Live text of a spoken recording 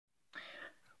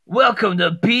Welcome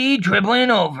to P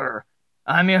Dribbling Over.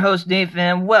 I'm your host,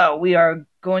 Nathan. Well, we are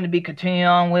going to be continuing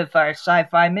on with our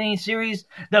sci-fi mini-series,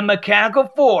 The Mechanical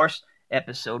Force,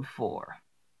 Episode 4.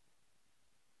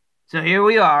 So here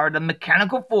we are, The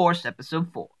Mechanical Force,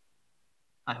 Episode 4.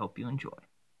 I hope you enjoy.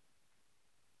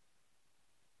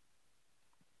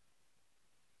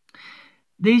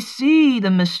 They see the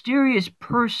mysterious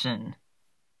person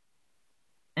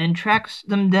and tracks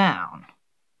them down.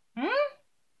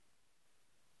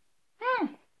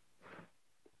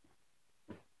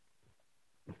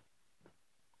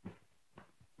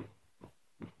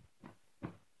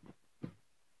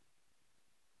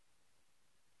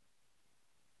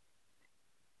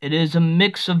 It is a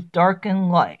mix of dark and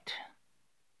light.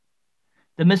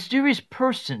 The mysterious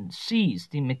person sees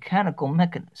the mechanical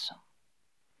mechanism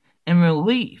and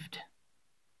relieved.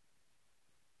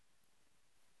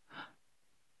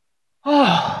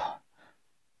 Oh,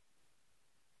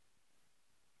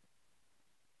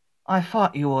 I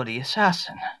thought you were the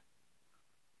assassin.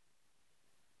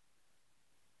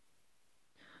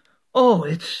 Oh,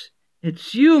 it's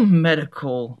you,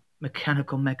 mechanical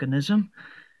mechanism.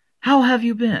 How have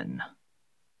you been?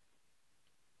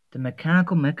 The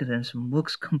mechanical mechanism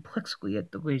looks complexly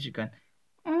at the laser gun.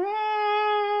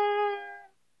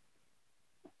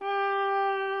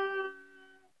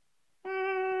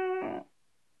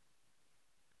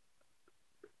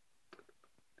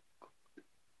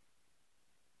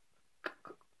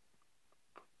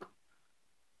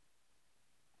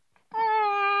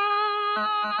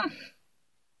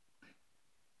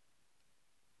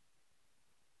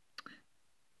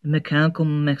 The mechanical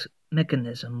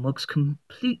mechanism looks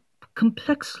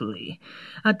complexly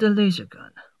at the laser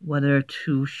gun, whether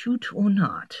to shoot or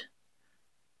not.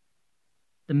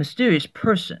 The mysterious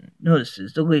person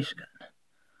notices the laser gun.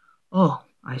 Oh,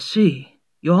 I see.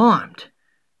 You're armed.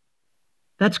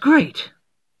 That's great.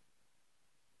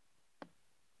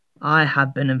 I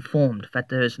have been informed that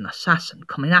there is an assassin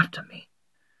coming after me.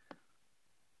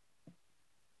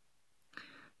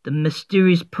 The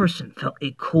mysterious person felt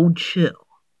a cold chill.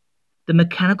 The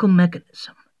mechanical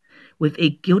mechanism, with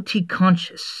a guilty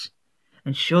conscience,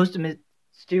 and shows the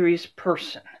mysterious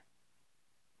person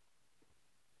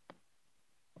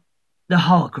the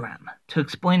hologram to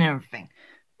explain everything.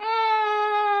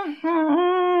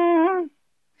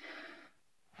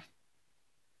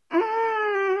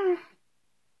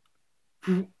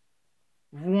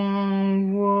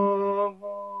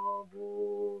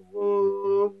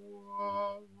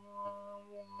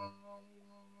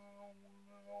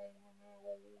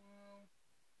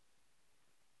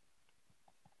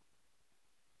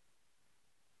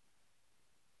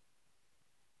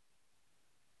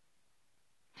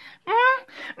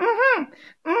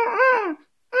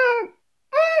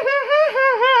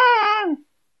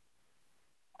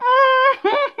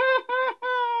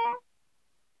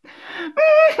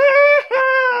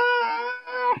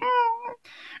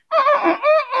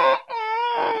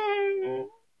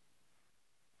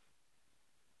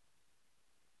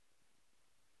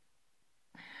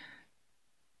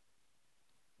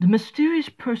 The mysterious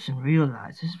person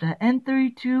realizes that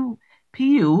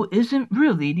N32PU isn't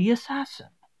really the assassin.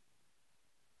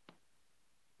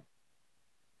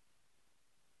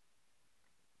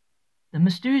 The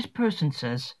mysterious person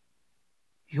says,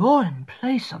 "You're in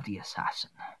place of the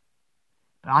assassin,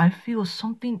 but I feel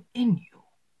something in you.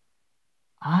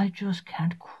 I just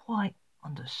can't quite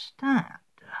understand.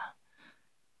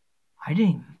 I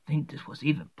didn't even think this was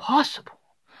even possible.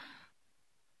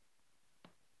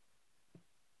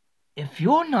 If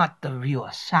you're not the real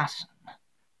assassin,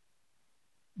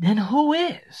 then who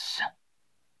is?"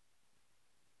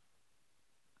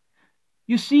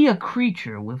 You see a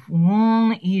creature with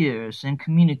long ears and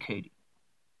communicating.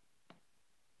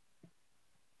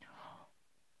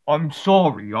 "I'm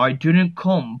sorry I didn't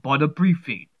come by the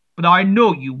briefing, but I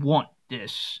know you want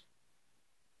this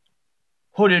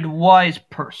hooded wise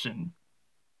person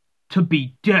to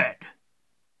be dead."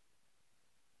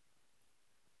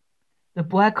 The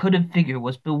black hooded figure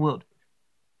was bewildered.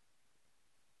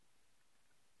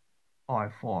 "I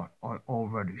thought I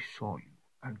already saw you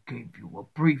and gave you a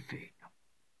briefing."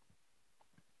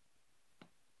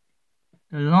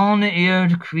 The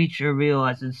long-eared creature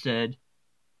realizes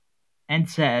and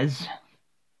says,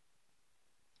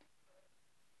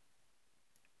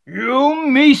 "You,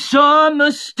 Misa,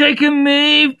 mistaken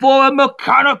me for a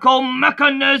mechanical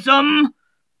mechanism?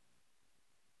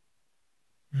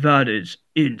 That is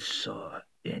insulting."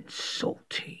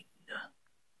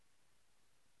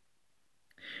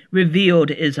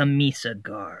 Revealed is a Misa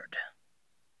guard.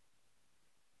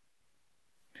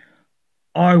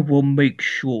 "I will make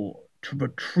sure to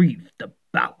retrieve the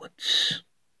ballots."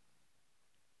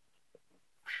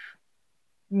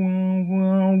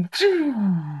 The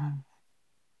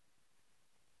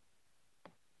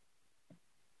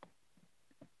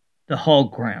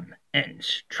hologram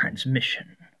ends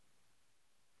transmission.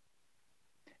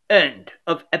 End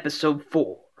of episode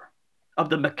 4 of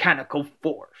The Mechanical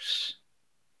Force.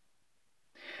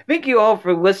 Thank you all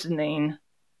for listening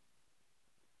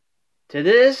to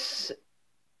this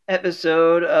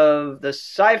episode of the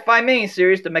sci-fi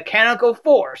miniseries, The Mechanical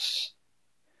Force,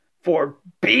 for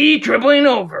Be Dribbling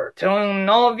Over. Telling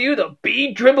all of you to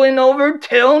be dribbling over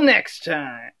till next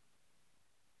time.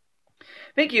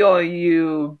 Thank you all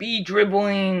you be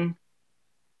dribbling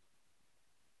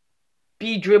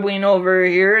over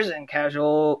here's and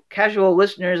casual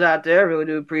listeners out there. I really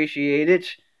do appreciate it.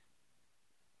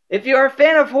 If you are a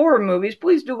fan of horror movies,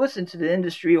 please do listen to the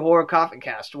Industry Horror Coffee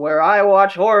Cast, where I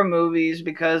watch horror movies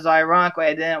because, ironically,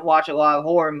 I didn't watch a lot of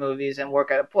horror movies and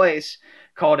work at a place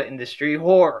called Industry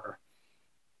Horror.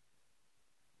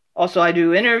 Also, I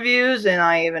do interviews, and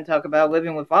I even talk about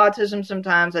living with autism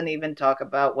sometimes, and even talk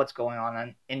about what's going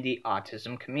on in the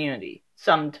autism community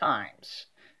sometimes.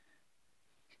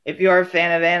 If you are a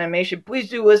fan of animation, please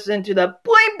do listen to the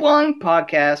Blank Blanc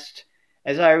podcast,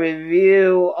 as I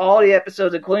review all the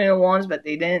episodes, including the ones that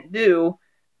they didn't do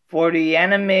for the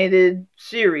animated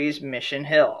series Mission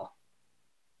Hill.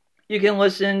 You can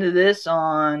listen to this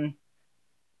on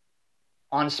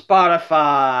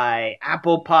Spotify,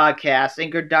 Apple Podcasts,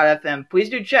 Anchor.fm. Please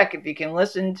do check if you can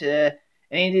listen to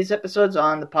any of these episodes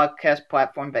on the podcast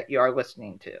platform that you are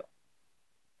listening to.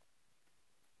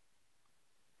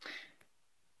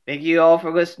 Thank you all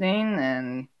for listening,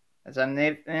 and as I'm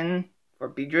Nathan, for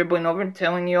Be Dribbling Over,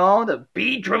 telling you all to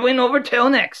be dribbling over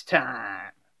till next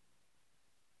time.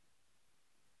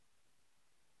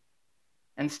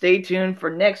 And stay tuned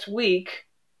for next week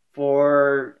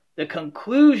for the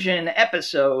conclusion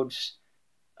episodes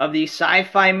of the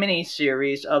sci-fi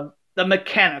miniseries of The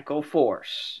Mechanical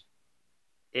Force.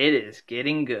 It is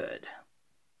getting good.